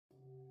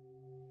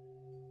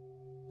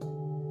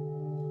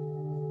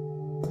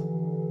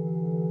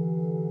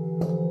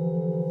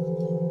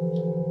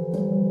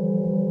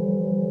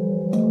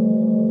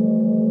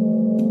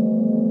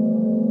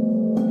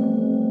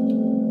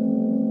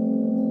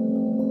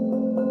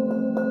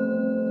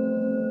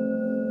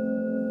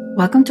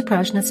Welcome to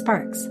Prajna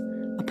Sparks,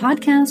 a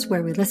podcast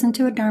where we listen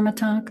to a Dharma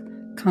talk,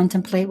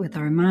 contemplate with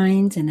our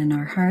minds and in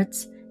our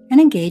hearts,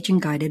 and engage in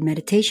guided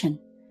meditation.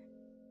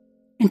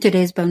 In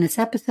today's bonus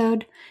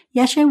episode,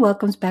 Yeshe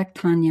welcomes back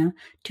Tanya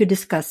to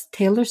discuss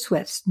Taylor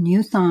Swift's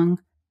new song,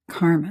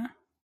 Karma.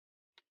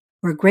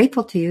 We're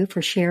grateful to you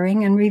for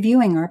sharing and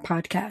reviewing our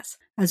podcast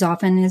as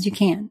often as you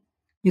can.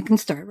 You can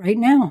start right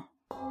now.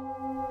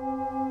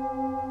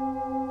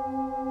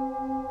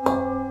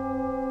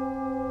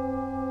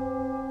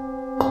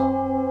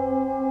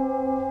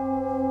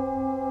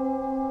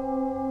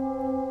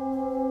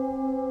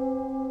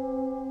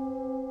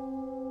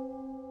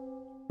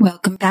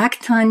 Welcome back,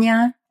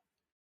 Tanya.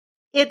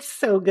 It's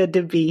so good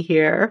to be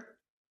here.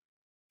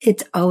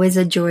 It's always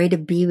a joy to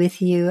be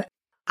with you.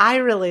 I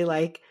really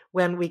like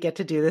when we get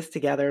to do this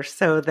together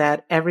so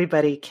that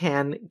everybody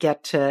can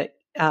get to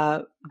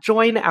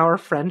join our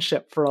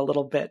friendship for a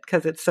little bit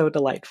because it's so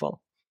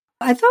delightful.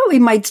 I thought we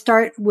might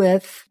start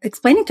with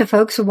explaining to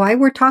folks why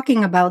we're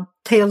talking about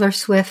Taylor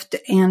Swift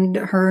and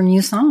her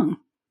new song.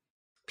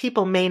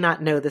 People may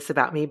not know this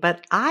about me,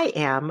 but I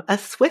am a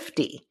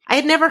Swiftie. I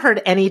had never heard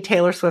any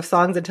Taylor Swift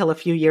songs until a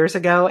few years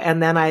ago,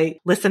 and then I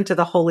listened to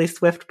the Holy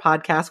Swift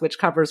podcast, which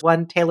covers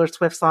one Taylor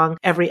Swift song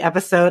every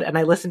episode, and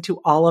I listened to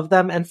all of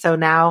them. And so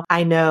now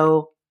I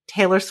know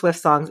Taylor Swift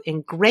songs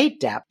in great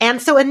depth.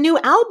 And so a new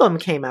album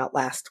came out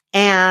last,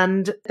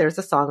 and there's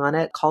a song on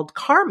it called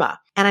Karma.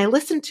 And I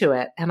listened to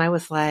it, and I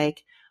was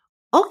like,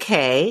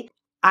 okay,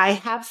 I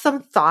have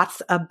some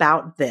thoughts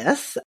about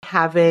this,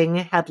 having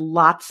had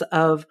lots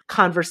of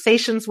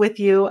conversations with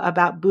you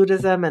about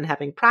Buddhism and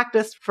having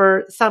practiced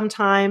for some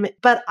time,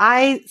 but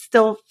I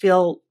still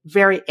feel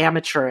very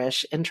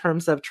amateurish in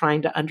terms of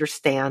trying to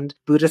understand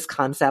Buddhist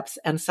concepts.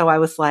 And so I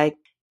was like,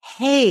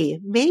 hey,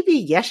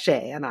 maybe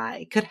Yeshe and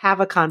I could have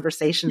a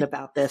conversation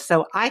about this.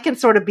 So I can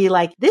sort of be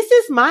like, this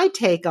is my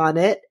take on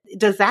it.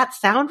 Does that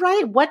sound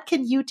right? What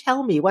can you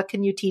tell me? What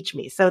can you teach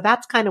me? So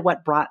that's kind of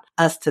what brought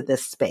us to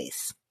this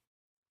space.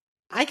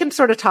 I can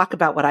sort of talk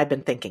about what I've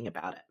been thinking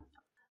about it.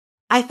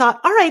 I thought,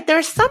 all right, there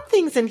are some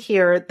things in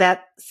here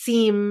that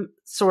seem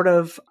sort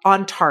of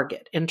on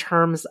target in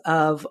terms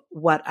of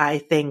what I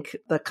think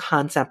the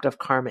concept of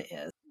karma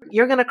is.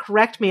 You're going to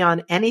correct me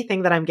on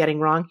anything that I'm getting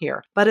wrong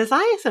here. But as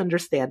I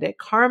understand it,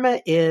 karma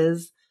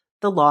is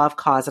the law of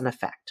cause and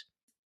effect.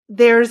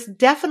 There's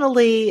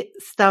definitely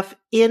stuff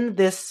in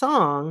this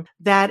song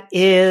that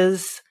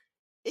is,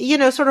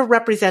 sort of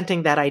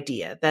representing that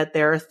idea that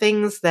there are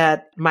things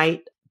that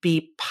might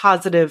be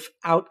positive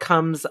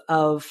outcomes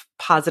of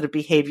positive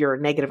behavior or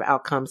negative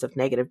outcomes of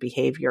negative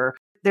behavior.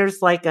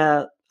 There's like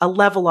a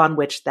level on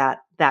which that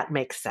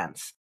makes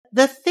sense.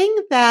 The thing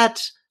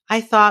that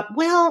I thought,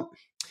 well,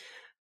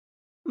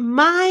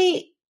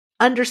 my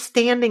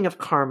understanding of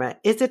karma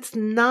is it's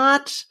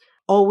not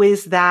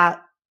always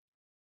that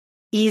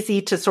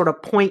easy to sort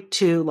of point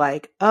to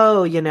like,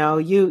 oh,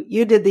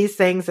 you did these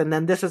things and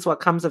then this is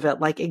what comes of it,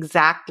 like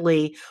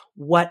exactly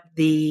what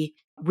the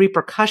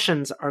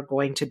repercussions are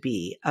going to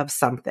be of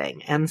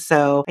something. And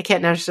so I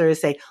can't necessarily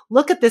say,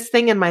 look at this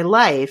thing in my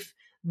life.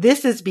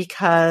 This is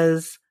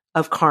because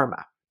of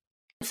karma.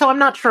 So I'm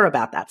not sure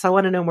about that. So I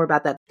want to know more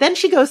about that. Then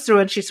she goes through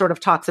and she sort of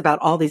talks about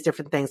all these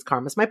different things.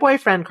 Karma's my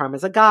boyfriend.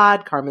 Karma's a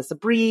god. Karma's the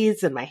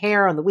breeze in my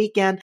hair on the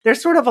weekend.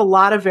 There's sort of a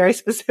lot of very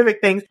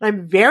specific things.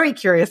 I'm very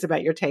curious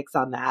about your takes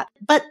on that.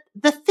 But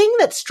the thing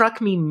that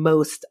struck me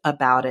most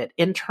about it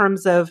in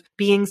terms of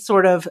being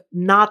sort of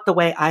not the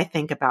way I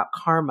think about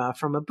karma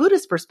from a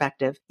Buddhist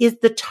perspective is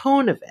the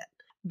tone of it.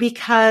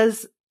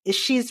 Because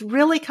she's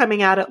really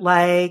coming at it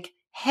like,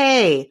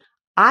 hey,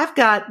 I've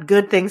got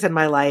good things in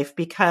my life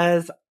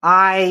because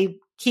I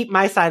keep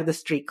my side of the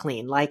street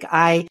clean. Like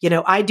I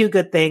do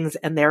good things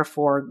and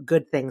therefore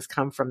good things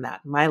come from that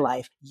in my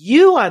life.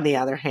 You, on the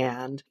other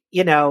hand,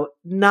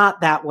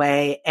 not that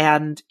way.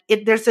 And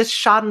there's this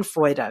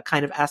schadenfreude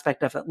kind of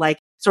aspect of it, like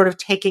sort of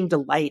taking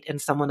delight in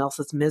someone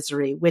else's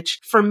misery, which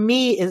for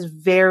me is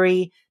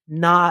very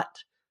not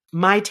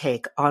my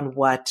take on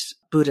what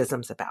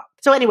Buddhism's about.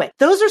 So anyway,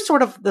 those are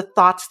sort of the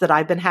thoughts that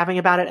I've been having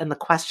about it and the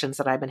questions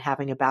that I've been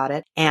having about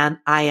it. And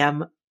I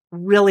am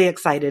really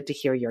excited to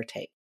hear your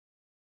take.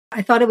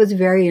 I thought it was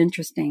very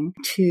interesting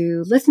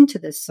to listen to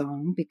this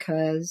song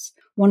because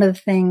one of the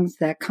things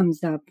that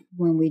comes up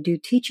when we do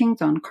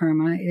teachings on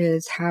karma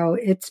is how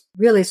it's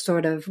really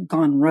sort of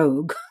gone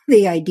rogue,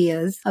 the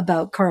ideas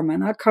about karma,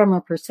 not karma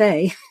per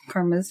se.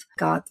 Karma's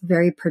got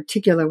very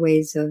particular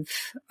ways of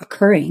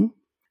occurring,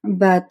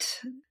 but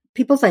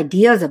people's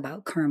ideas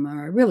about karma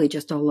are really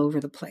just all over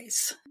the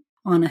place.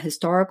 On a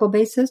historical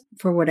basis,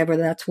 for whatever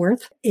that's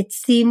worth, it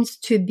seems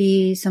to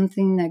be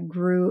something that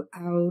grew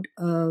out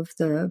of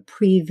the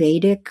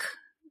pre-Vedic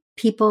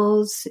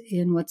peoples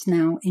in what's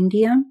now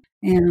India.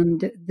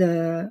 And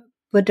the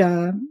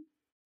Buddha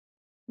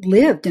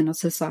lived in a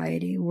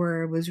society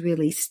where it was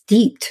really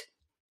steeped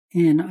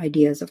in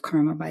ideas of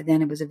karma. By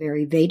then, it was a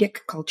very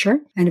Vedic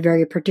culture and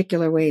very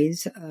particular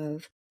ways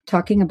of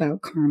talking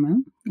about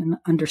karma and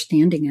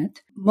understanding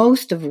it,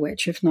 most of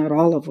which, if not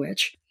all of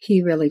which,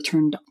 he really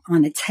turned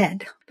on its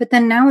head. But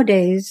then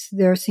nowadays,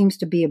 there seems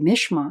to be a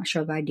mishmash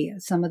of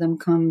ideas. Some of them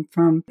come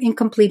from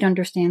incomplete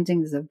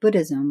understandings of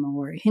Buddhism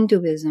or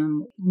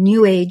Hinduism,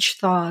 New Age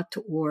thought,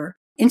 or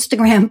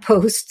Instagram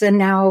posts, and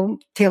now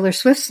Taylor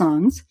Swift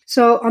songs.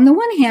 So on the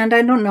one hand,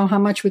 I don't know how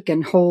much we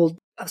can hold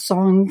a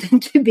song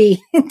to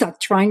be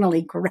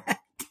doctrinally correct.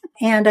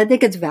 And I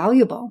think it's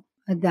valuable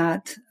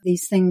that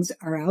these things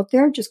are out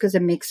there just because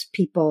it makes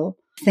people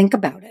think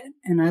about it.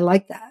 And I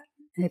like that.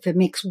 If it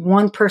makes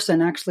one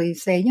person actually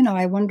say,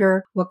 I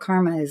wonder what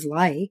karma is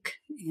like,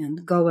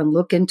 and go and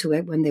look into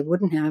it when they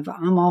wouldn't have,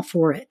 I'm all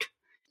for it.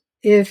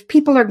 If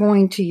people are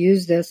going to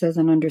use this as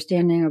an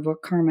understanding of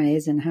what karma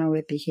is and how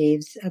it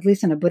behaves, at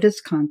least in a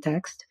Buddhist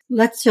context,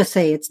 let's just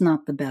say it's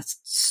not the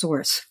best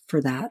source for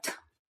that.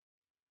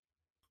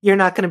 You're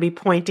not going to be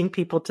pointing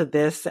people to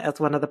this as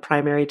one of the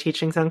primary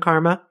teachings on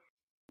karma?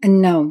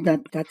 And no,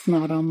 that's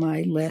not on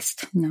my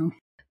list. No.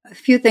 A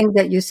few things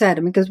that you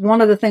said, because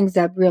one of the things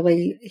that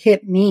really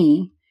hit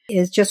me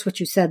is just what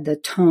you said, the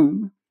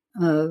tone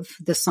of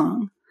the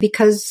song.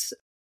 Because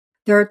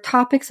there are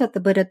topics that the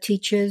Buddha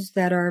teaches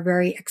that are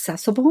very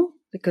accessible.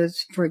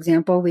 Because, for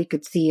example, we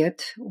could see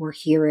it or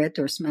hear it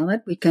or smell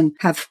it. We can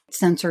have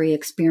sensory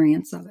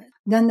experience of it.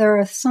 Then there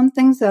are some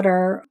things that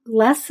are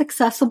less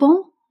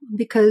accessible,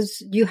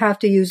 because you have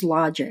to use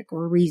logic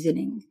or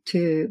reasoning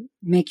to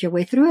make your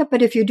way through it.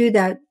 But if you do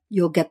that,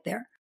 you'll get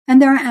there.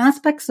 And there are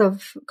aspects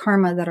of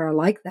karma that are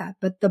like that.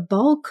 But the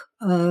bulk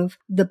of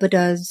the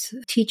Buddha's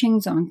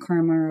teachings on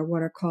karma are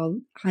what are called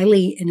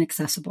highly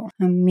inaccessible,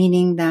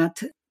 meaning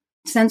that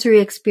sensory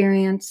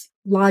experience,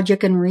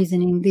 logic and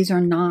reasoning, these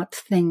are not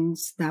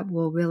things that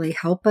will really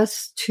help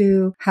us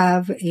to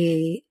have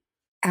a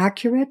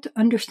accurate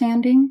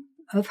understanding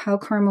of how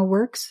karma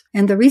works.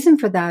 And the reason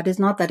for that is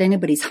not that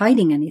anybody's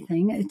hiding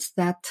anything. It's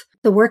that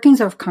the workings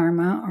of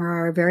karma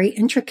are very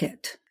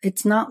intricate.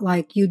 It's not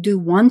like you do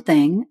one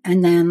thing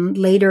and then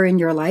later in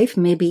your life,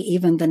 maybe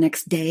even the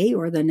next day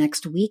or the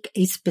next week,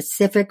 a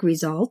specific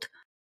result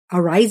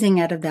arising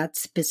out of that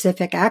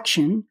specific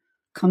action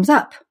comes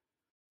up.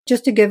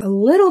 Just to give a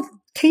little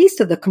taste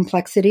of the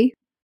complexity,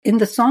 in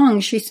the song,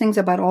 she sings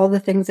about all the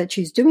things that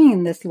she's doing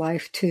in this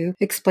life to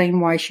explain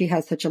why she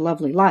has such a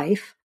lovely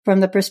life. From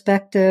the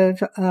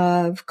perspective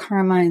of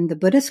karma in the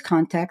Buddhist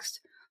context,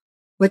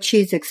 what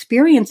she's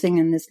experiencing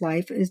in this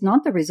life is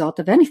not the result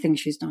of anything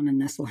she's done in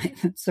this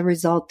life. It's the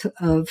result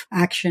of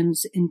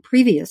actions in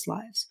previous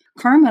lives.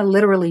 Karma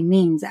literally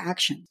means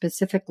action,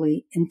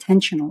 specifically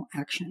intentional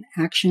action,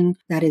 action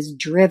that is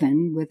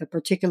driven with a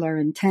particular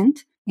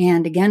intent.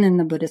 And again, in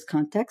the Buddhist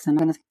context, and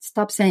I'm going to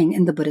stop saying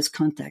in the Buddhist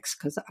context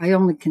because I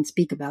only can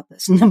speak about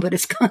this in the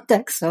Buddhist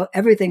context. So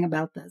everything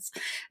about this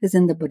is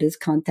in the Buddhist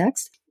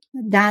context.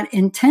 That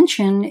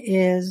intention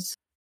is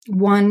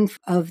one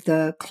of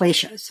the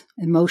kleshas,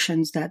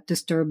 emotions that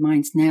disturb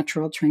mind's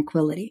natural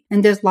tranquility.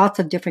 And there's lots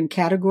of different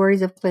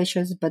categories of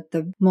kleshas, but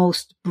the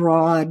most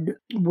broad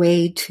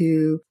way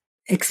to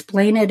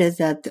explain it is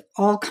that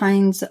all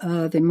kinds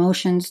of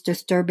emotions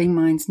disturbing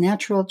mind's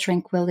natural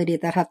tranquility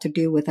that have to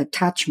do with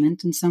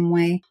attachment in some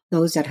way,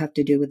 those that have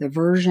to do with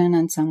aversion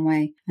in some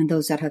way, and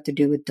those that have to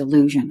do with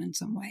delusion in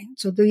some way.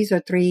 So these are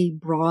three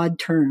broad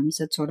terms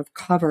that sort of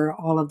cover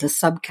all of the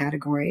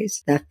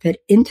subcategories that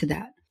fit into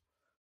that.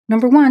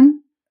 Number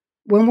one,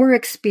 when we're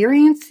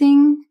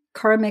experiencing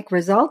karmic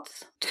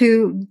results,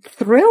 to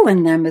thrill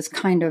in them is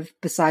kind of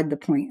beside the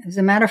point. As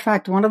a matter of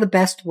fact, one of the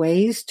best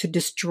ways to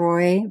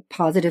destroy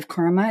positive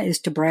karma is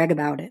to brag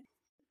about it.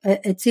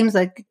 It seems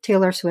like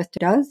Taylor Swift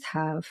does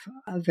have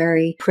a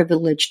very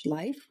privileged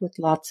life with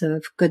lots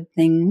of good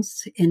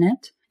things in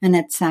it. And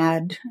it's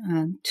sad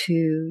to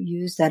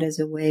use that as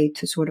a way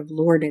to sort of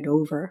lord it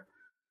over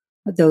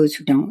those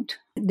who don't.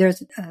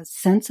 There's a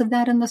sense of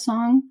that in the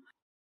song.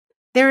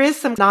 There is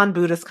some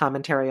non-Buddhist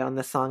commentary on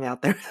this song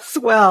out there as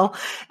well.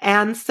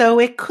 And so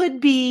it could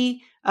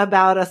be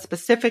about a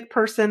specific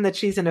person that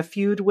she's in a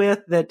feud with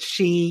that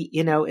she,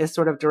 is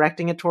sort of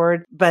directing it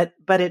toward. But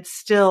it's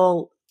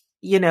still,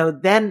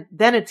 then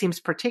it seems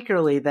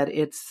particularly that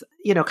it's,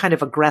 kind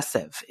of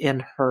aggressive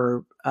in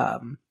her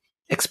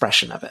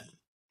expression of it.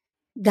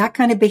 That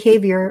kind of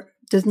behavior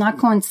does not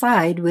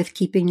coincide with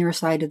keeping your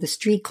side of the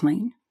street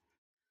clean.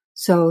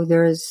 So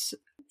there's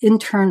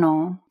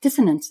internal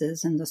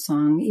dissonances in the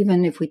song,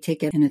 even if we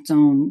take it in its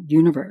own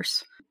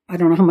universe. I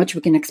don't know how much we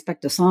can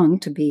expect a song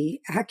to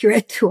be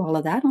accurate to all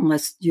of that,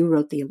 unless you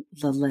wrote the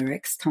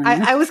lyrics,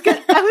 Tanya. I was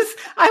gonna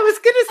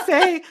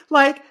say,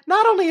 like,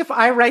 not only if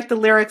I write the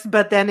lyrics,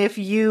 but then if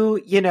you,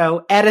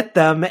 edit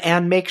them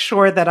and make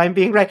sure that I'm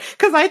being right.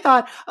 Because I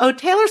thought,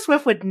 Taylor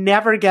Swift would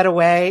never get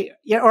away,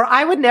 or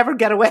I would never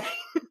get away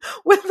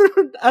with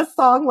a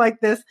song like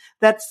this.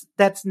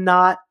 That's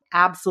not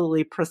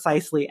absolutely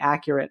precisely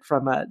accurate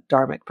from a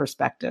dharmic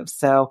perspective.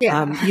 So,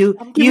 yeah, I'm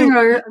giving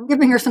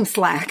her some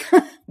slack.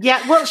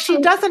 Yeah. Well,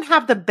 she doesn't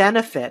have the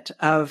benefit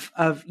of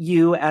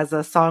you as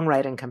a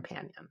songwriting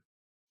companion.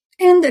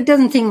 And it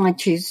doesn't seem like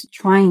she's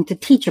trying to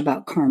teach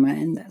about karma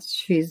in this.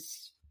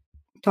 She's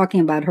talking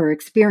about her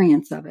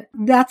experience of it.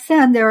 That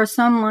said, there are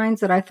some lines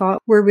that I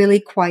thought were really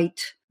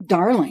quite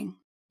darling.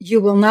 You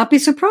will not be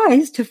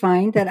surprised to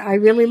find that I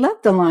really love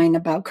the line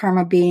about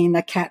karma being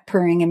the cat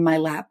purring in my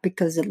lap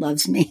because it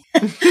loves me.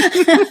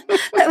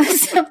 That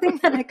was something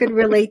that I could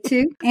relate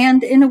to.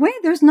 And in a way,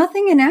 there's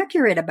nothing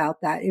inaccurate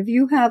about that. If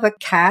you have a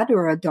cat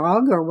or a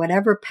dog or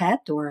whatever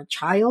pet or a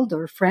child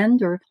or a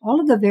friend or all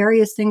of the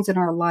various things in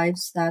our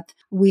lives that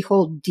we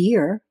hold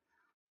dear,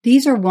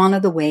 these are one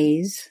of the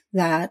ways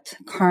that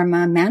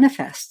karma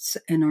manifests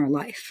in our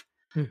life.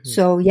 Mm-hmm.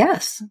 So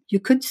yes, you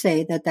could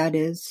say that that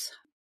is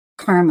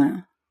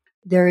karma.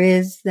 There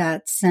is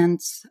that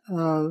sense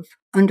of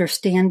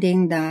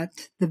understanding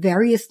that the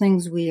various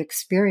things we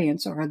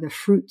experience are the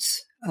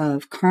fruits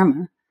of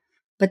karma.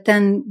 But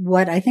then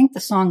what I think the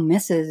song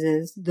misses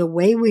is the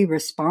way we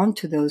respond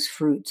to those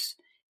fruits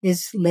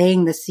is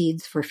laying the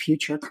seeds for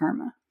future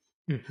karma.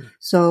 Mm-hmm.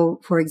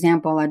 So, for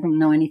example, I don't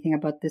know anything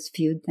about this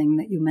feud thing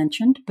that you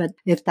mentioned, but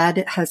if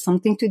that has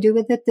something to do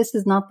with it, this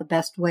is not the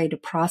best way to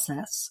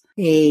process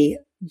a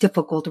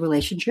difficult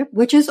relationship,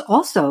 which is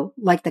also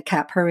like the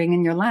cat purring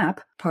in your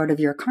lap, part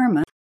of your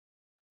karma.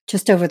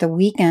 Just over the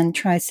weekend,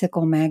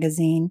 Tricycle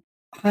Magazine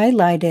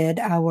highlighted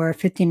our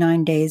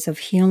 59 Days of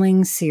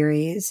Healing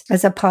series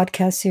as a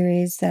podcast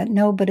series that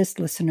no Buddhist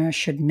listener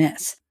should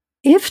miss.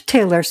 If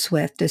Taylor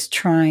Swift is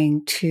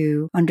trying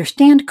to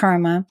understand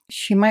karma,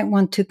 she might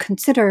want to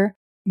consider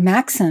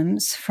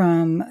maxims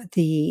from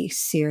the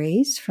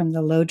series, from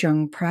the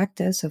Lojong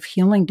practice of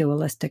healing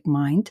dualistic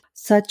mind,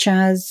 such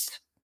as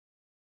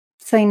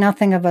say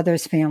nothing of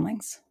others'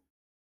 failings,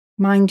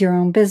 mind your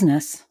own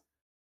business,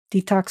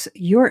 detox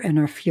your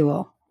inner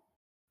fuel,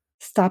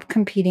 stop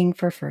competing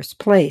for first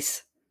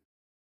place,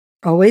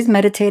 always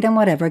meditate on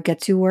whatever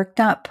gets you worked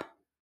up,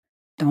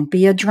 don't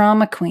be a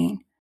drama queen,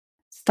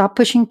 stop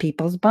pushing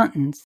people's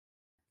buttons,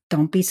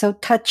 don't be so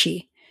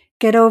touchy,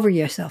 get over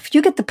yourself.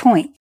 You get the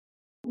point.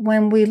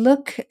 When we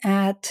look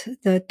at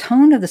the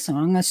tone of the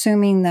song,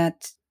 assuming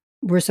that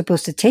we're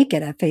supposed to take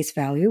it at face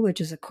value,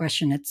 which is a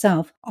question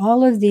itself,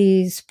 all of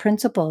these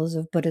principles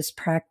of Buddhist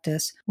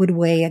practice would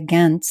weigh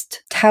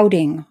against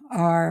touting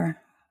our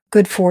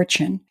good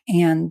fortune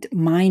and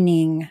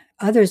mining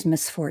others'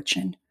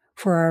 misfortune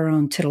for our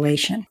own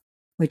titillation,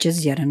 which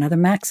is yet another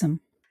maxim.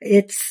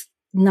 It's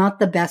not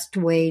the best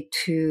way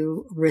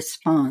to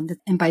respond.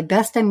 And by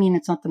best, I mean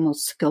it's not the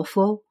most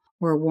skillful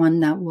or one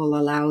that will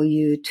allow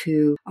you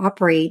to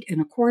operate in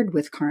accord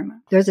with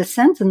karma. There's a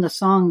sense in the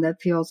song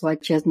that feels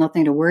like she has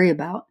nothing to worry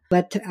about.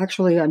 But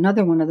actually,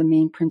 another one of the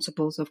main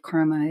principles of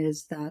karma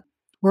is that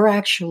we're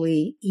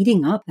actually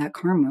eating up that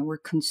karma. We're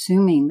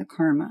consuming the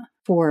karma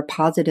for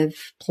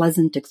positive,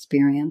 pleasant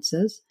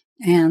experiences.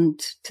 And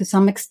to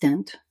some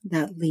extent,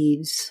 that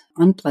leaves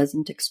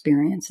unpleasant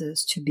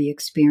experiences to be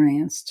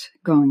experienced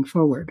going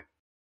forward.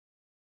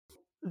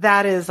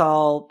 That is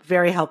all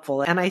very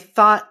helpful. And I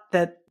thought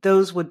that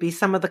those would be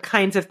some of the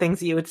kinds of things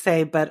that you would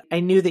say, but I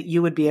knew that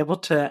you would be able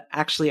to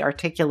actually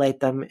articulate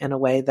them in a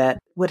way that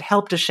would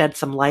help to shed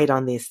some light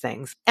on these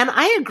things. And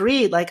I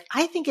agree. Like,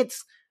 I think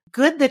it's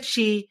good that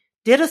she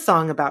did a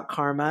song about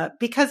karma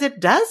because it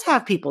does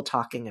have people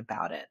talking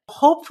about it.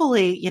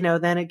 Hopefully,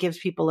 then it gives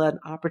people an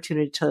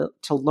opportunity to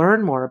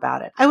learn more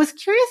about it. I was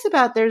curious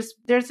about, there's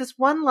this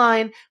one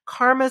line,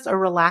 karma's a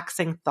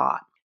relaxing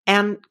thought.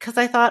 And because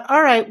I thought,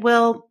 all right,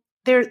 well,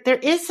 there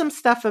is some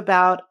stuff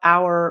about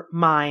our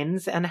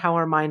minds and how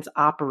our minds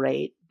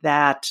operate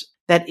that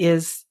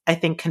is, I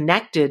think,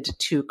 connected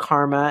to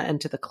karma and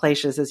to the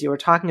kleshas, as you were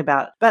talking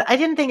about. But I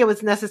didn't think it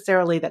was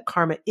necessarily that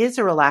karma is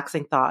a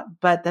relaxing thought,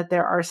 but that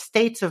there are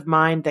states of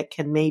mind that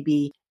can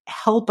maybe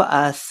help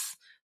us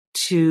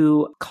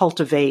to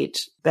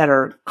cultivate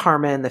better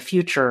karma in the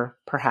future,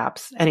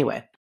 perhaps.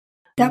 Anyway.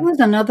 That was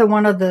another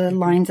one of the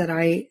lines that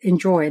I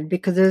enjoyed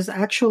because there's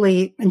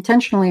actually,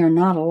 intentionally or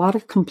not, a lot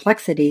of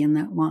complexity in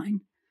that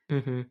line.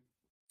 Mm-hmm.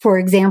 For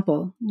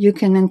example, you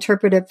can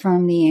interpret it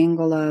from the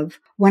angle of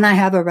when I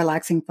have a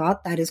relaxing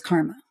thought, that is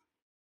karma.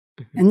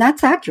 Mm-hmm. And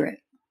that's accurate.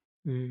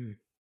 Mm-hmm.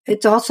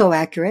 It's also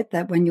accurate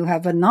that when you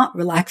have a not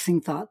relaxing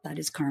thought, that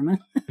is karma.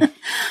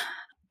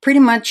 Pretty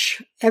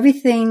much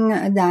everything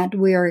that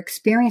we are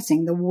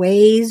experiencing, the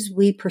ways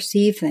we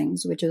perceive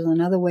things, which is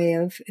another way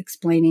of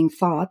explaining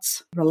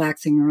thoughts,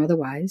 relaxing or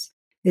otherwise,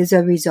 is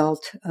a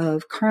result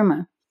of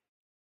karma.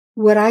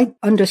 What I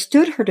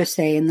understood her to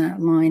say in that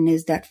line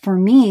is that for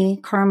me,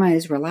 karma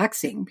is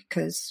relaxing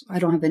because I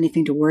don't have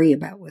anything to worry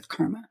about with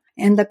karma.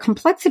 And the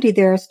complexity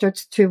there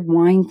starts to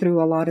wind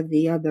through a lot of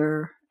the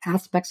other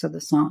aspects of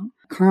the song.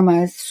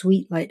 Karma is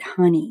sweet like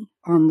honey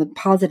on the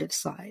positive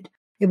side.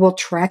 It will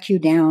track you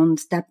down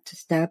step to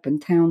step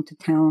and town to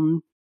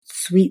town,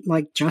 sweet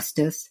like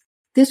justice.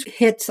 This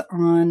hits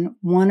on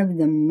one of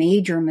the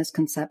major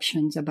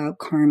misconceptions about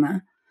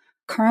karma.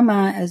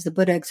 Karma, as the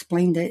Buddha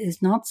explained it,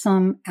 is not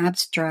some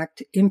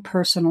abstract,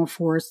 impersonal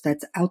force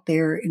that's out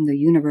there in the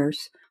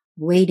universe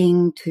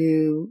waiting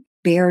to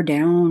bear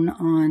down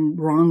on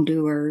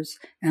wrongdoers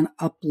and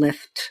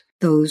uplift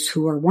those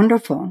who are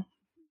wonderful.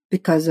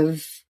 because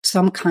of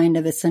some kind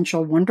of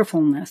essential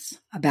wonderfulness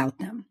about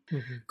them.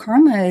 Mm-hmm.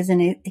 Karma is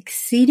an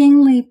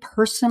exceedingly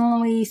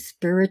personally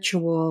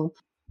spiritual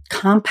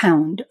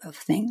compound of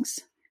things.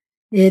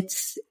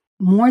 It's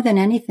more than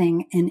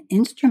anything an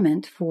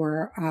instrument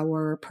for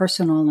our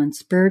personal and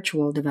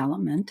spiritual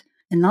development,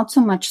 and not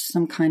so much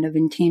some kind of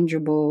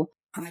intangible,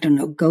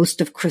 ghost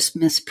of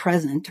Christmas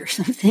present or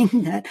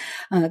something that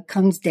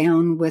comes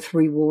down with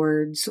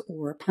rewards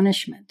or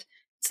punishment.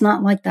 It's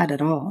not like that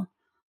at all.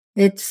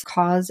 It's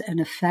cause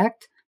and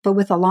effect, but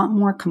with a lot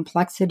more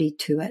complexity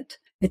to it.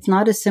 It's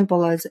not as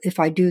simple as if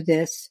I do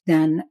this,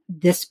 then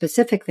this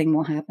specific thing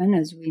will happen,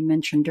 as we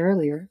mentioned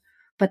earlier,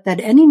 but that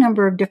any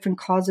number of different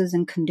causes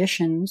and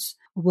conditions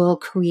will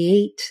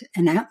create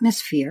an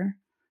atmosphere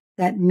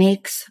that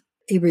makes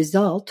a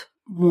result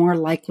more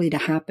likely to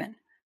happen.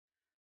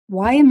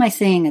 Why am I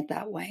saying it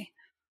that way?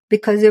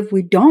 Because if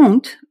we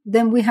don't,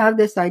 then we have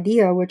this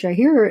idea, which I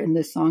hear in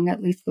this song,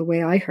 at least the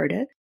way I heard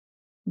it,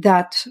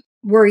 that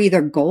we're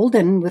either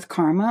golden with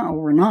karma or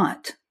we're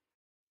not.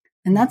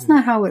 And that's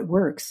not how it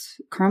works.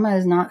 Karma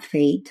is not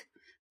fate.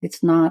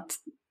 It's not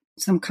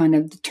some kind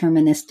of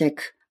deterministic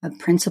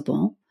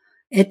principle.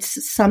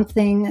 It's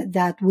something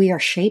that we are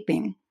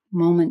shaping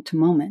moment to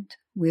moment.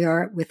 We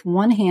are, with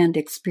one hand,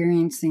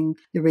 experiencing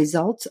the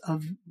results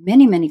of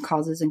many, many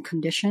causes and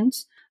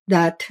conditions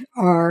that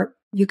are,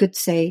 you could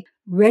say,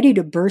 ready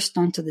to burst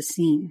onto the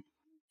scene.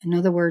 In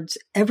other words,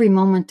 every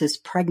moment is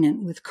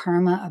pregnant with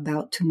karma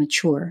about to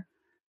mature.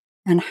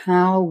 And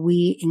how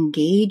we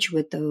engage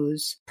with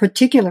those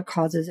particular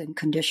causes and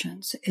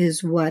conditions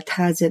is what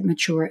has it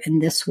mature in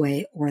this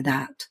way or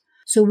that.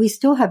 So we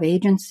still have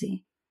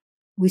agency.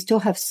 We still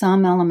have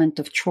some element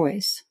of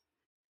choice.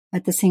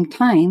 At the same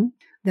time,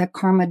 that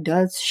karma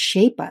does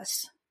shape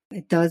us.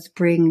 It does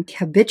bring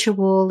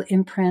habitual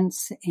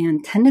imprints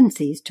and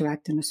tendencies to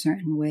act in a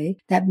certain way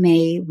that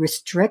may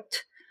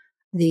restrict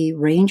the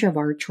range of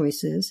our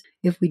choices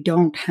if we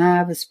don't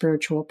have a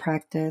spiritual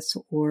practice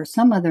or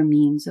some other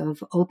means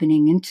of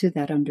opening into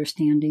that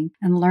understanding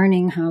and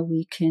learning how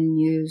we can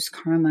use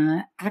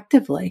karma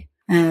actively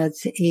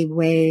as a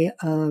way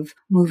of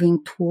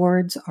moving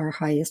towards our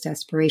highest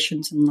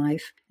aspirations in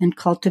life and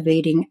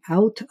cultivating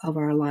out of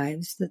our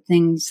lives the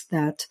things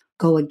that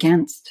go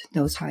against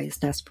those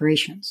highest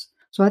aspirations.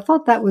 So I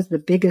thought that was the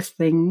biggest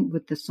thing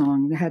with the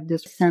song. They had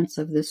this sense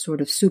of this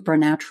sort of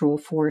supernatural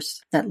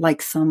force that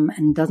likes some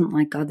and doesn't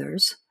like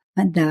others.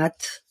 And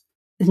that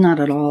is not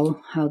at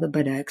all how the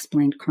Buddha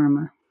explained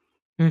karma.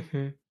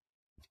 Mm-hmm.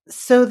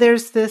 So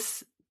there's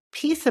this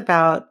piece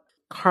about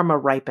karma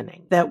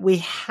ripening, that we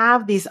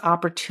have these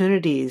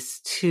opportunities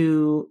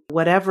to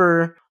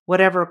whatever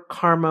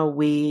karma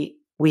we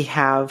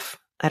have.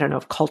 I don't know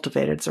if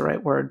cultivated is the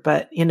right word,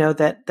 but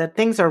that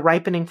things are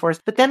ripening for us.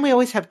 But then we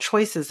always have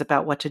choices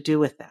about what to do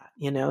with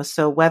that,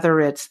 so whether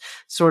it's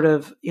sort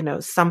of,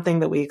 something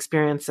that we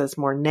experience as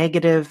more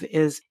negative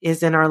is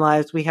in our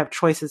lives, we have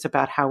choices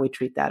about how we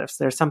treat that. If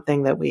there's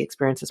something that we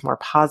experience as more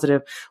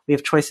positive, we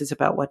have choices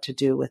about what to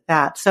do with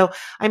that. So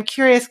I'm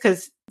curious,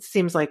 because it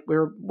seems like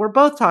we're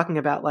both talking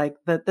about like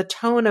the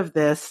tone of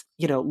this,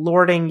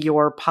 lording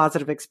your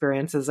positive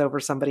experiences over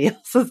somebody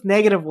else's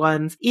negative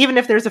ones, even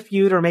if there's a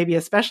feud, or maybe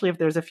especially if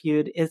there's a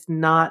feud, is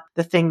not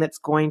the thing that's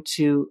going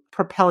to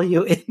propel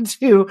you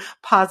into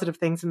positive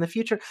things in the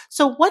future.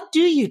 So what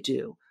do you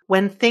do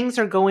when things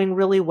are going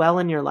really well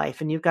in your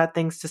life and you've got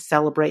things to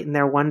celebrate and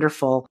they're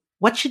wonderful?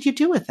 What should you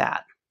do with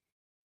that?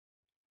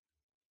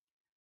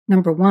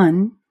 Number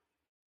one,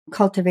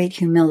 cultivate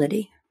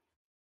humility.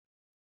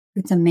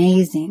 It's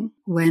amazing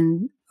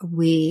when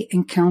we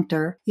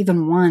encounter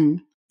even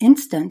one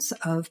instance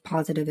of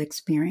positive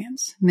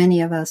experience.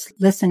 Many of us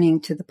listening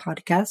to the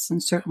podcast,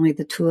 and certainly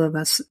the two of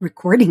us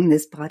recording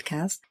this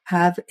podcast,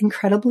 have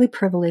incredibly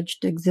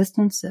privileged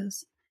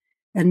existences,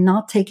 and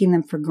not taking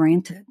them for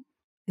granted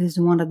is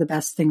one of the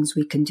best things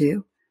we can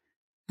do.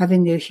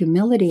 Having the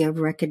humility of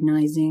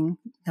recognizing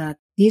that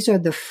these are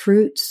the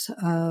fruits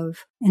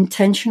of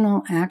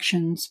intentional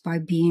actions by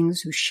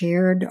beings who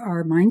shared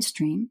our mind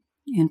stream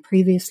in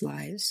previous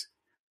lives,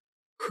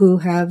 who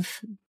have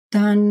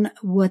done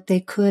what they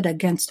could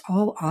against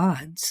all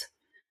odds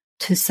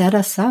to set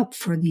us up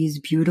for these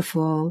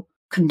beautiful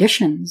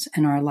conditions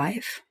in our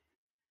life.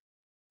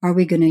 Are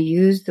we going to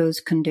use those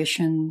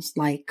conditions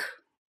like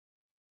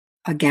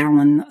a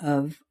gallon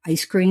of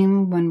ice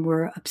cream when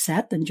we're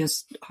upset and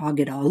just hog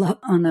it all up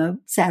on a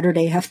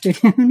Saturday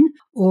afternoon?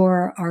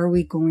 Or are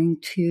we going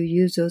to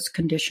use those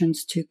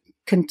conditions to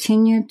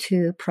continue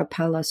to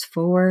propel us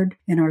forward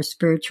in our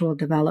spiritual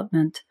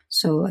development?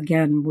 So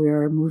again,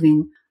 we're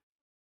moving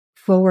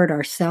forward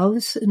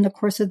ourselves in the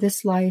course of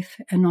this life,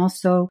 and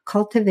also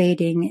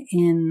cultivating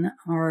in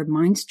our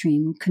mind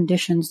stream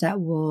conditions that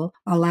will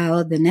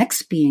allow the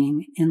next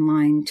being in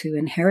line to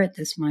inherit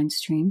this mind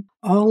stream,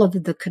 all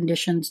of the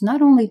conditions not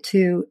only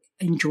to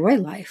enjoy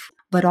life,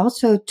 but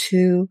also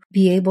to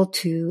be able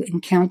to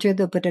encounter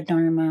the Buddha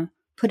Dharma,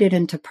 put it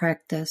into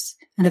practice,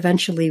 and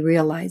eventually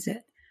realize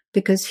it.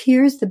 Because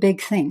here's the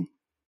big thing.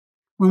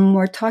 When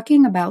we're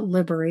talking about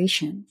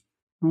liberation,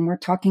 when we're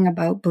talking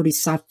about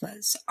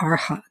bodhisattvas,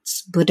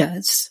 arhats,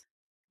 Buddhas,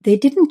 they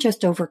didn't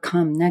just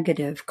overcome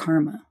negative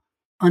karma,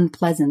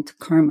 unpleasant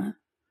karma.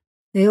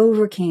 They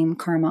overcame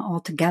karma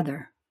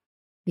altogether,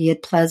 be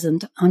it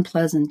pleasant,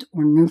 unpleasant,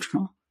 or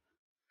neutral.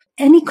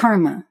 Any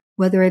karma,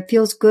 whether it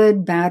feels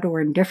good, bad,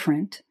 or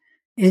indifferent,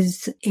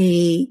 is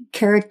a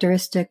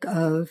characteristic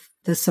of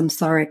the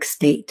samsaric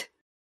state.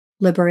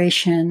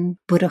 Liberation,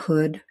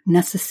 Buddhahood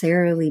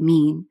necessarily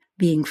mean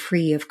being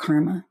free of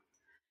karma.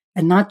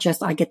 And not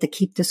just, I get to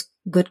keep this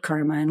good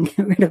karma and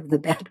get rid of the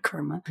bad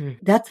karma.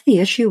 That's the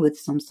issue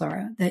with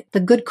samsara, that the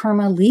good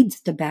karma leads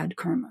to bad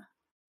karma.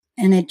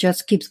 And it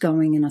just keeps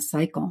going in a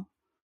cycle.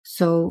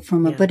 So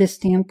from a Buddhist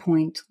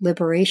standpoint,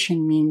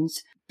 liberation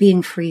means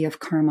being free of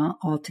karma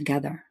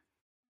altogether,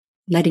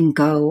 letting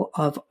go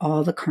of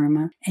all the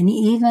karma, and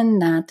even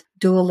that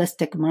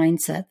dualistic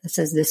mindset that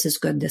says this is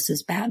good, this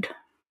is bad.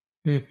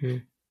 Mm-hmm.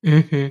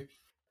 Mm-hmm.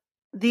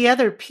 The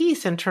other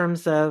piece in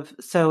terms of,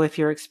 so if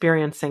you're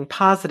experiencing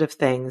positive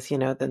things,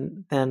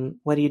 then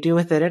what do you do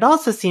with it? It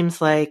also seems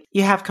like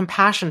you have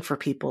compassion for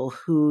people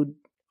who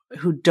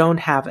don't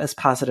have as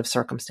positive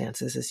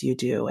circumstances as you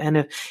do.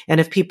 And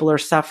if people are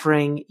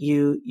suffering,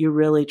 you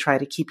really try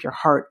to keep your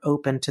heart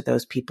open to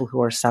those people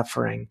who are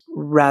suffering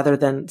rather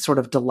than sort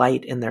of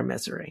delight in their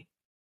misery.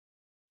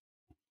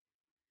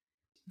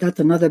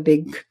 That's another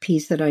big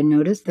piece that I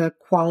noticed. The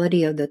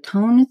quality of the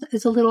tone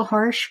is a little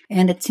harsh,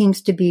 and it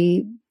seems to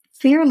be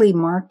fairly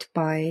marked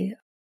by,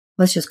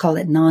 let's just call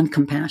it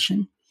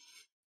non-compassion.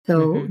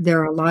 So there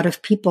are a lot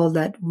of people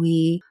that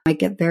we might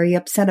get very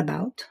upset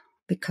about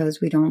because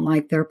we don't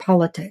like their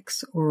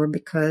politics or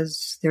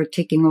because they're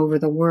taking over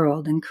the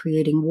world and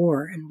creating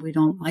war, and we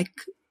don't like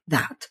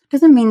that.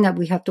 Doesn't mean that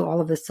we have to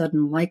all of a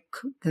sudden like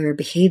their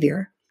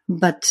behavior,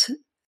 but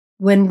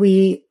when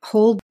we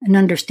hold an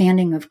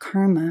understanding of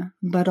karma,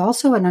 but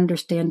also an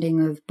understanding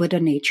of Buddha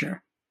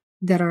nature,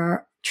 that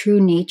our true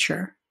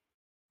nature,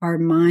 our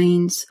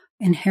mind's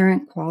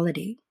inherent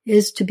quality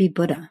is to be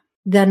Buddha,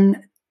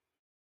 then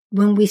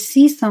when we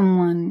see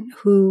someone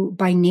who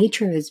by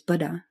nature is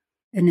Buddha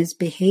and is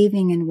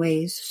behaving in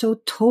ways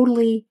so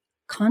totally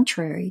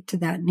contrary to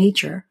that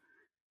nature,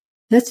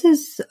 this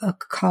is a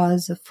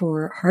cause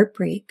for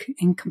heartbreak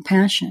and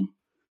compassion,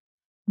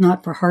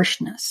 not for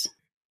harshness.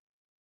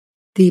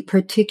 The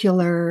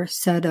particular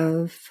set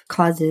of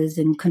causes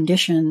and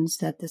conditions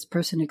that this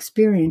person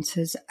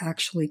experiences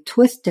actually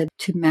twisted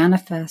to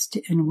manifest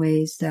in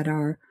ways that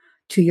are,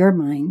 to your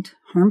mind,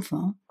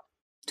 harmful,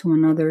 to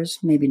another's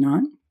maybe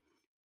not.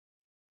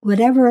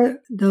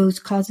 Whatever those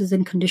causes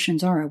and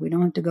conditions are, we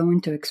don't have to go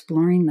into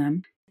exploring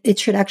them. It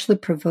should actually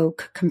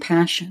provoke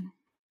compassion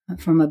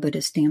from a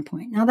Buddhist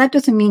standpoint. Now, that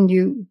doesn't mean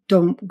you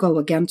don't go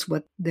against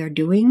what they're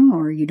doing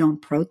or you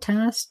don't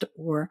protest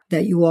or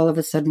that you all of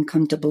a sudden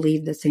come to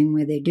believe the same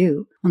way they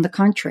do. On the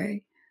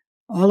contrary,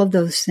 all of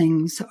those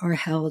things are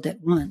held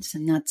at once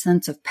in that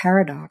sense of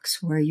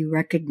paradox where you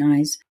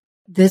recognize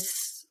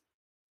this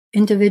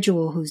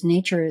individual whose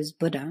nature is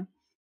Buddha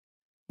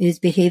is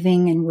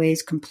behaving in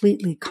ways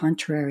completely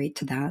contrary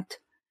to that.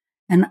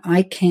 And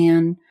I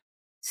can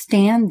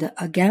stand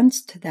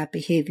against that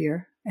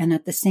behavior and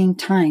at the same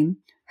time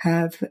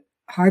have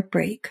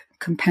heartbreak,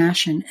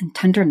 compassion, and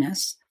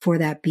tenderness for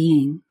that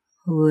being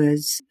who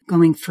is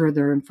going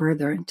further and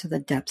further into the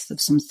depths of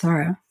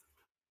samsara.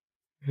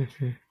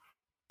 Mm-hmm.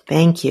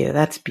 Thank you.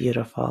 That's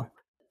beautiful.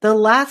 The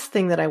last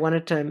thing that I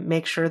wanted to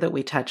make sure that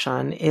we touch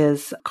on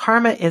is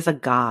karma is a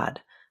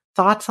god.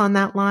 Thoughts on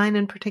that line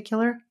in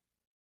particular?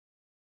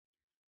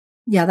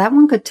 Yeah, that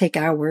one could take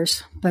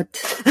hours,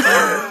 but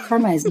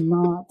karma is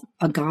not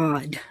a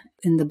god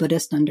in the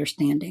Buddhist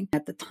understanding.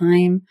 At the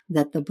time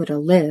that the Buddha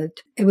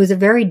lived, it was a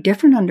very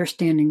different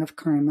understanding of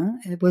karma.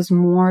 It was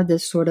more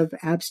this sort of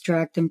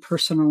abstract,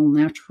 impersonal,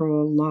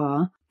 natural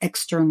law,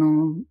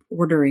 external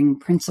ordering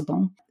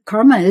principle.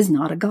 Karma is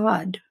not a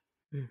god.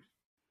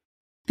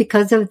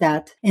 Because of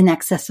that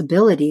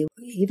inaccessibility,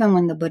 even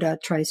when the Buddha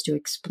tries to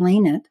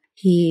explain it,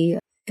 he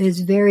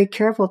is very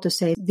careful to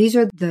say, these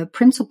are the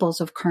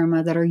principles of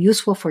karma that are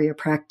useful for your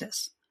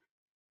practice.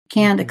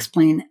 Can't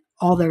explain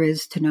all there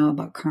is to know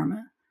about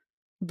karma.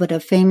 Buddha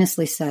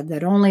famously said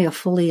that only a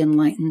fully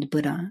enlightened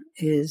Buddha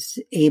is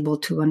able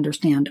to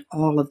understand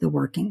all of the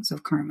workings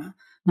of karma.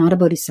 Not a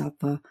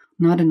bodhisattva,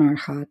 not an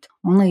arhat.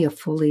 Only a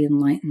fully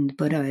enlightened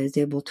Buddha is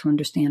able to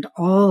understand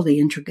all the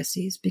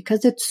intricacies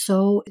because it's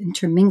so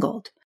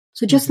intermingled.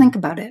 So just think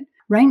about it.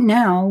 Right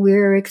now,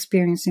 we're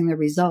experiencing the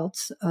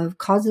results of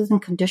causes and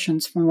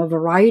conditions from a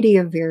variety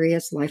of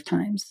various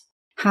lifetimes.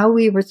 How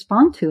we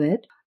respond to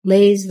it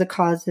lays the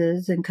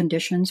causes and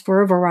conditions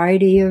for a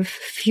variety of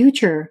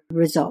future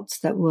results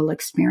that we'll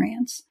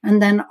experience.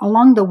 And then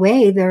along the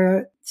way, there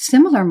are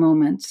similar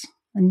moments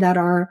that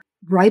are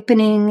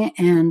ripening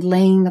and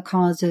laying the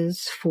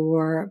causes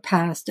for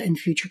past and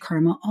future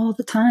karma all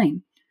the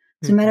time.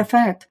 As a matter of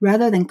fact,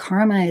 rather than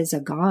karma as a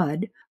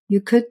god, you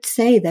could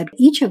say that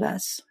each of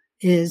us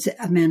is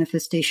a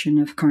manifestation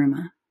of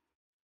karma,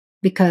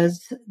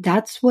 because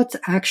that's what's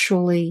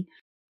actually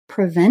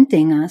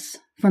preventing us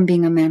from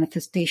being a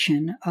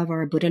manifestation of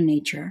our Buddha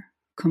nature,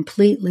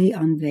 completely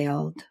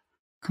unveiled,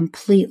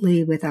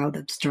 completely without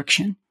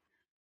obstruction.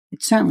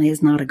 It certainly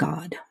is not a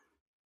god.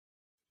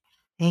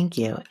 Thank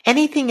you.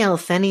 Anything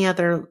else? Any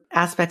other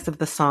aspects of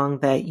the song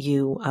that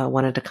you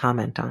wanted to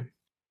comment on?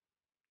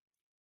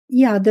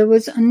 Yeah, there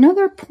was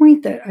another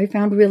point that I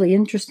found really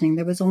interesting.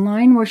 There was a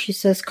line where she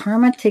says,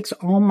 "Karma takes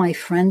all my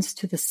friends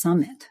to the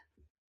summit."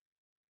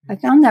 I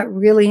found that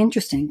really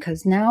interesting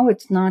because now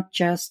it's not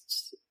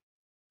just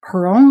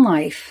her own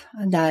life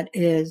that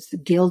is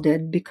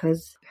gilded,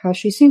 because how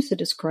she seems to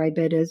describe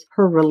it is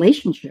her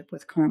relationship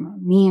with karma.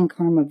 Me and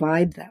karma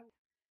vibe that.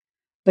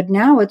 But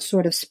now it's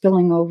sort of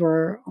spilling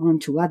over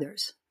onto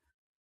others.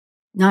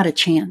 Not a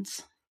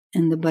chance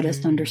in the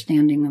Buddhist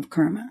understanding of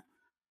karma.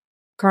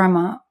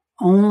 Karma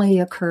only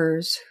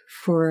occurs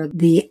for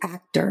the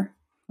actor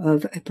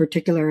of a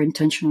particular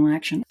intentional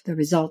action. The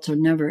results are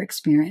never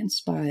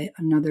experienced by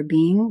another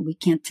being. We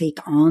can't take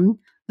on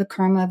the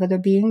karma of other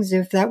beings.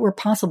 If that were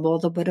possible,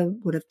 the Buddha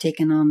would have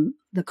taken on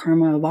the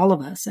karma of all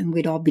of us and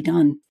we'd all be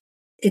done.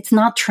 It's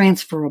not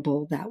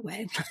transferable that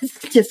way. Let's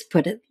just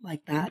put it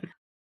like that.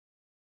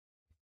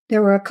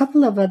 There were a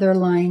couple of other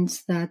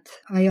lines that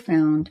I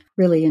found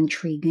really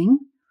intriguing.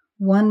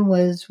 One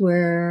was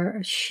where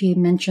she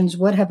mentions,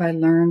 "What have I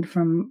learned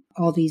from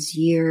all these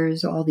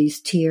years, all these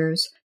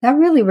tears?" That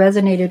really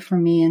resonated for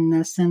me in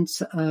the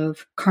sense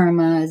of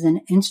karma as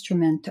an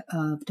instrument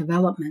of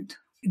development.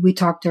 We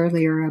talked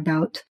earlier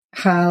about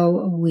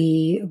how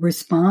we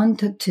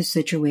respond to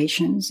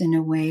situations in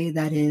a way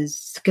that is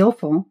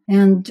skillful.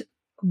 And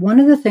one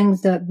of the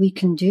things that we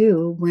can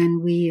do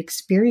when we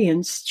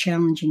experience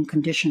challenging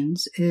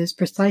conditions is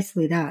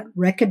precisely that.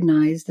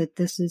 Recognize that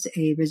this is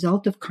a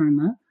result of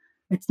karma.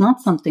 It's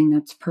not something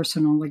that's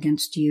personal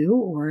against you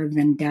or a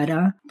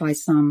vendetta by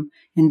some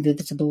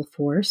invisible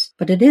force,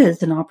 but it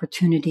is an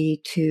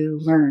opportunity to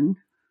learn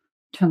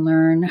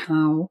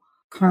how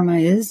karma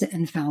is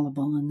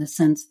infallible in the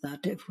sense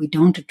that if we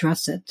don't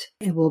address it,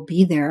 it will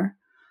be there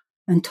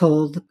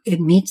until it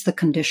meets the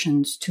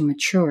conditions to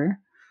mature.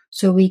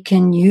 So we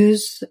can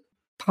use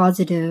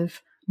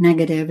positive,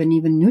 negative, and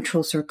even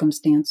neutral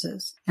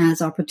circumstances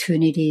as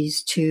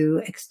opportunities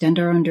to extend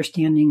our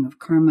understanding of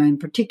karma in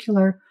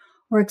particular,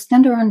 or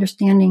extend our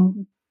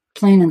understanding,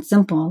 plain and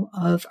simple,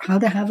 of how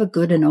to have a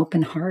good and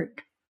open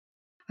heart.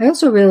 I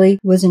also really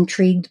was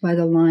intrigued by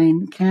the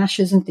line, "Cash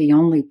isn't the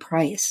only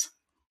price,"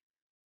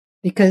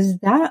 because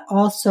that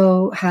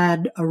also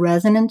had a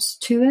resonance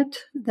to it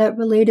that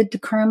related to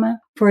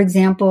karma. For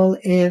example,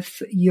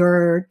 if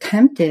you're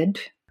tempted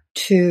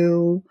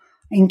to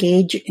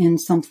engage in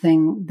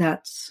something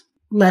that's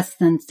less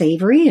than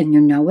savory and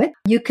you know it,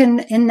 you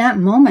can, in that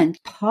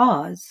moment,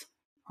 pause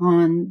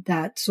on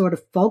that sort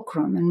of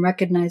fulcrum and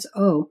recognize,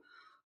 oh,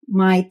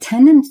 my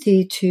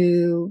tendency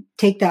to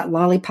take that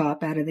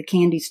lollipop out of the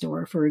candy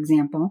store, for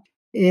example,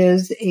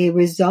 is a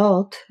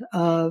result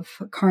of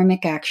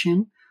karmic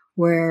action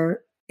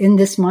where in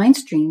this mind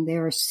stream,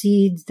 there are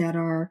seeds that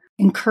are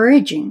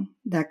encouraging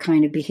that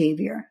kind of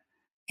behavior.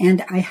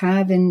 And I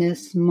have in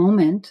this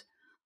moment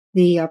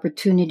the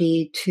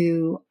opportunity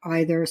to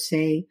either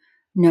say,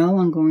 no,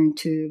 I'm going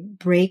to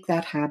break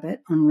that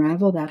habit,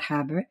 unravel that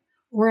habit,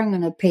 or I'm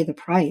going to pay the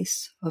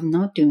price of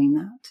not doing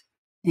that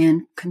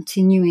and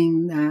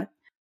continuing that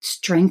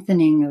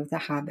strengthening of the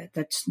habit,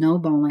 that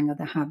snowballing of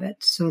the habit,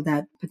 so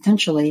that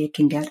potentially it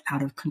can get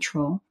out of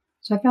control.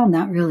 So I found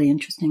that really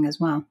interesting as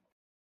well.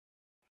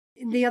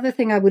 The other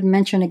thing I would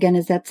mention again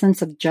is that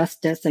sense of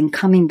justice and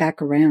coming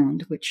back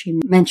around, which she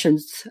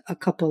mentions a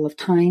couple of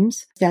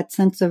times. That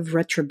sense of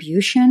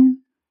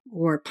retribution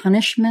or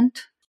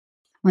punishment.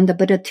 When the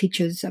Buddha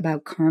teaches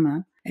about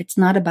karma, it's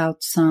not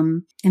about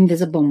some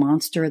invisible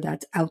monster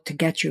that's out to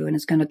get you and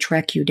is going to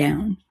track you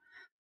down.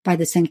 By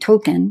the same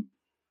token,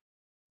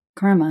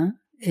 karma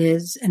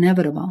is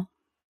inevitable.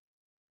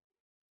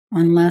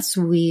 Unless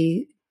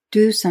we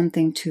do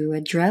something to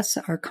address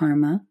our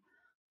karma,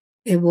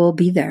 it will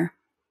be there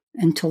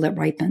until it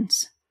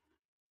ripens.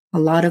 A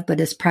lot of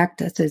Buddhist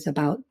practice is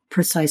about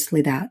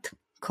precisely that,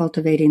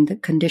 cultivating the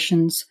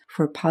conditions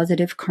for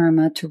positive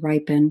karma to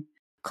ripen,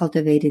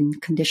 cultivating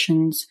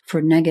conditions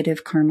for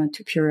negative karma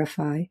to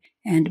purify,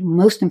 and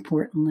most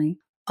importantly,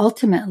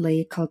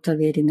 ultimately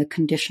cultivating the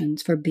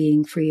conditions for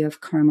being free of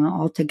karma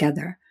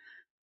altogether,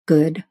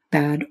 good,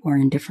 bad, or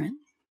indifferent.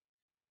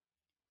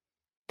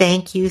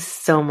 Thank you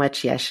so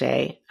much,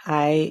 Yeshe.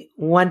 I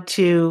want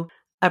to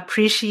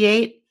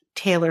appreciate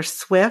Taylor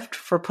Swift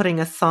for putting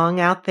a song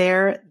out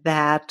there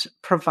that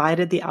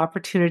provided the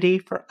opportunity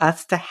for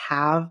us to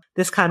have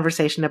this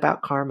conversation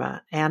about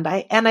karma. And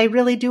I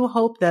really do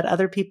hope that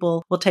other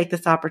people will take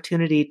this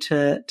opportunity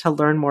to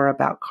learn more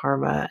about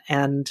karma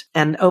and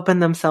open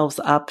themselves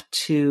up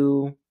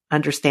to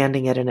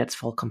understanding it in its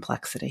full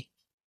complexity.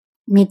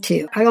 Me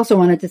too. I also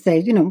wanted to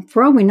say,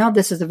 for all we know,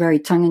 this is a very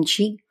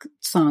tongue-in-cheek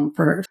song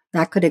for her.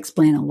 That could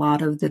explain a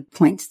lot of the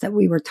points that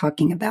we were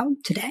talking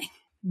about today.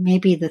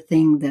 Maybe the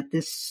thing that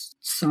this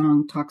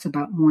song talks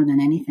about more than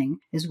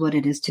anything is what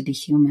it is to be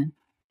human.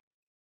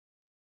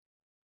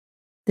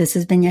 This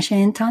has been Yeshe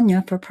and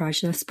Tanya for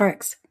Prajna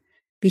Sparks.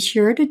 Be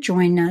sure to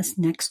join us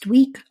next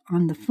week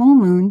on the full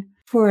moon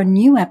for a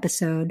new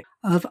episode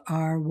of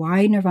our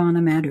Why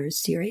Nirvana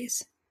Matters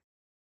series.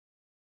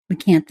 We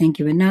can't thank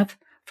you enough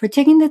for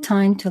taking the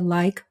time to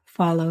like,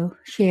 follow,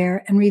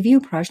 share, and review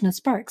Prajna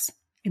Sparks.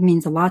 It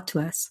means a lot to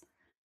us.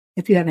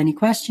 If you have any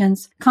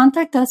questions,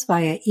 contact us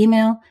via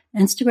email,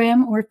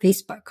 Instagram, or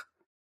Facebook.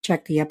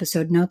 Check the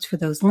episode notes for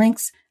those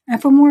links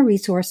and for more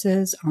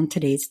resources on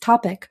today's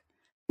topic.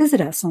 Visit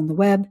us on the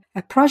web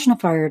at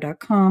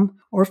prajnafire.com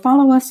or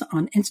follow us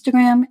on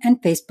Instagram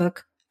and Facebook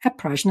at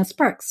Prajna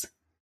Sparks.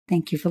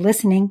 Thank you for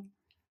listening.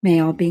 May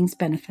all beings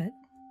benefit.